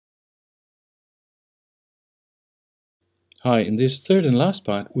Hi, in this third and last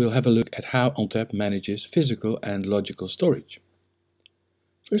part, we'll have a look at how ONTAP manages physical and logical storage.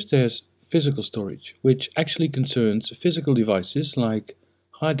 First, there's physical storage, which actually concerns physical devices like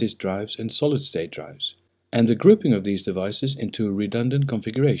hard disk drives and solid-state drives, and the grouping of these devices into redundant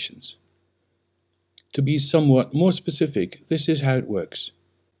configurations. To be somewhat more specific, this is how it works.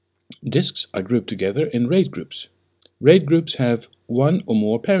 Disks are grouped together in RAID groups. RAID groups have one or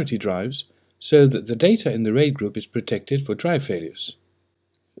more parity drives, so that the data in the RAID group is protected for drive failures.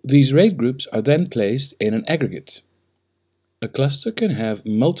 These RAID groups are then placed in an aggregate. A cluster can have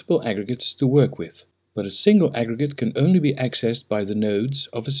multiple aggregates to work with, but a single aggregate can only be accessed by the nodes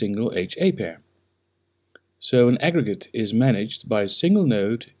of a single HA pair. So an aggregate is managed by a single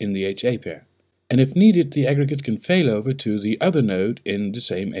node in the HA pair, and if needed, the aggregate can fail over to the other node in the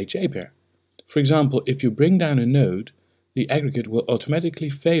same HA pair. For example, if you bring down a node, the aggregate will automatically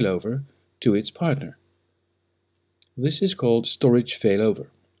fail over to its partner. This is called storage failover.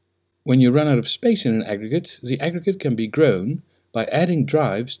 When you run out of space in an aggregate, the aggregate can be grown by adding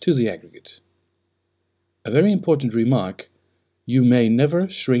drives to the aggregate. A very important remark: you may never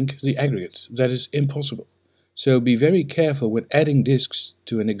shrink the aggregate. That is impossible. So be very careful when adding disks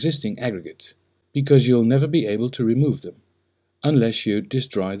to an existing aggregate, because you'll never be able to remove them, unless you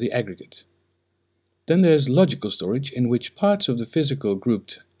destroy the aggregate. Then there's logical storage, in which parts of the physical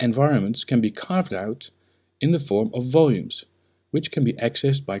grouped environments can be carved out in the form of volumes, which can be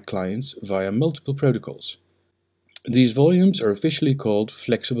accessed by clients via multiple protocols. These volumes are officially called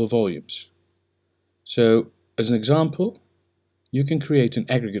flexible volumes. So, as an example, you can create an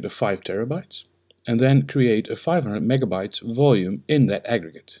aggregate of 5 terabytes and then create a 500 megabytes volume in that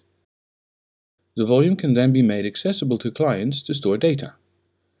aggregate. The volume can then be made accessible to clients to store data.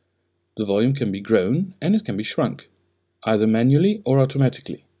 The volume can be grown and it can be shrunk, either manually or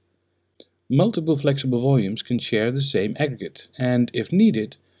automatically. Multiple flexible volumes can share the same aggregate, and if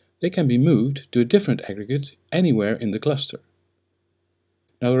needed, they can be moved to a different aggregate anywhere in the cluster.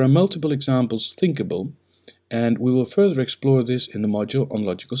 Now, there are multiple examples thinkable, and we will further explore this in the module on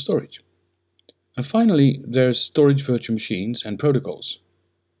logical storage. And finally, there's storage virtual machines and protocols.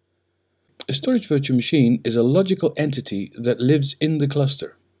 A storage virtual machine is a logical entity that lives in the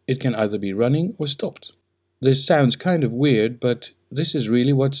cluster. It can either be running or stopped. This sounds kind of weird, but this is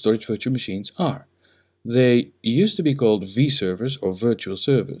really what storage virtual machines are. They used to be called vServers or virtual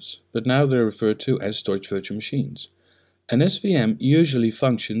servers, but now they're referred to as storage virtual machines. An SVM usually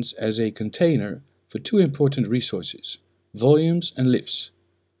functions as a container for two important resources: volumes and lifts.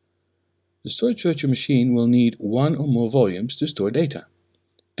 The storage virtual machine will need one or more volumes to store data.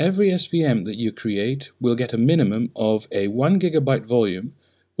 Every SVM that you create will get a minimum of a 1 gigabyte volume,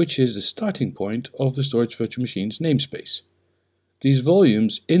 which is the starting point of the storage virtual machine's namespace. These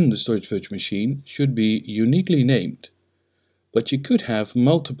volumes in the storage virtual machine should be uniquely named, but you could have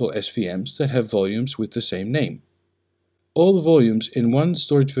multiple SVMs that have volumes with the same name. All the volumes in one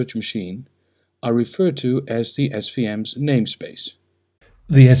storage virtual machine are referred to as the SVM's namespace.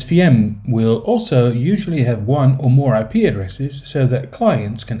 The SVM will also usually have one or more IP addresses so that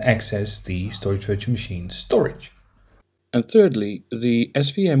clients can access the storage virtual machine's storage. And thirdly, the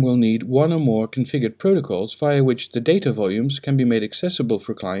SVM will need one or more configured protocols via which the data volumes can be made accessible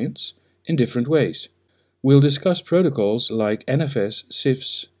for clients in different ways. We'll discuss protocols like NFS,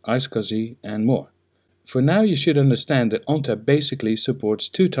 CIFS, iSCSI, and more. For now, you should understand that ONTAP basically supports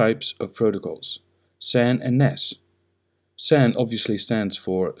two types of protocols: SAN and NAS. SAN obviously stands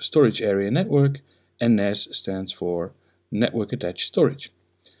for Storage Area Network, and NAS stands for Network Attached Storage.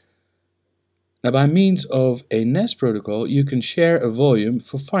 Now, by means of a NAS protocol, you can share a volume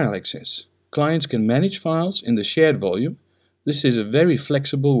for file access. Clients can manage files in the shared volume. This is a very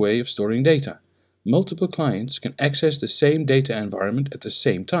flexible way of storing data. Multiple clients can access the same data environment at the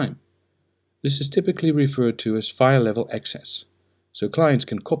same time. This is typically referred to as file-level access. So clients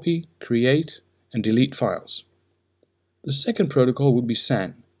can copy, create, and delete files. The second protocol would be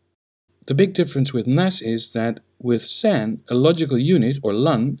SAN. The big difference with NAS is that with SAN, a logical unit, or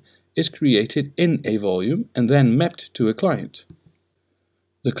LUN, is created in a volume and then mapped to a client.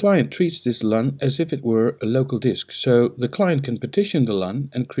 The client treats this LUN as if it were a local disk, so the client can partition the LUN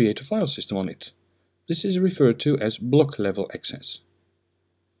and create a file system on it. This is referred to as block-level access.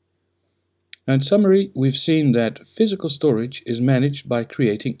 Now, in summary, we've seen that physical storage is managed by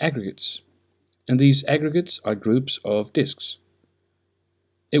creating aggregates, and these aggregates are groups of disks.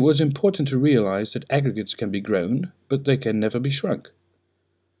 It was important to realize that aggregates can be grown, but they can never be shrunk.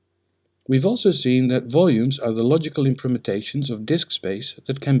 We've also seen that volumes are the logical implementations of disk space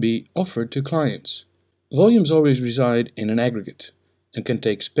that can be offered to clients. Volumes always reside in an aggregate and can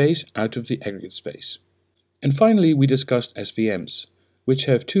take space out of the aggregate space. And finally, we discussed SVMs, which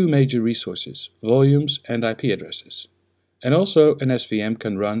have two major resources, volumes and IP addresses. And also, an SVM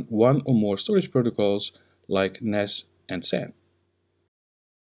can run one or more storage protocols like NAS and SAN.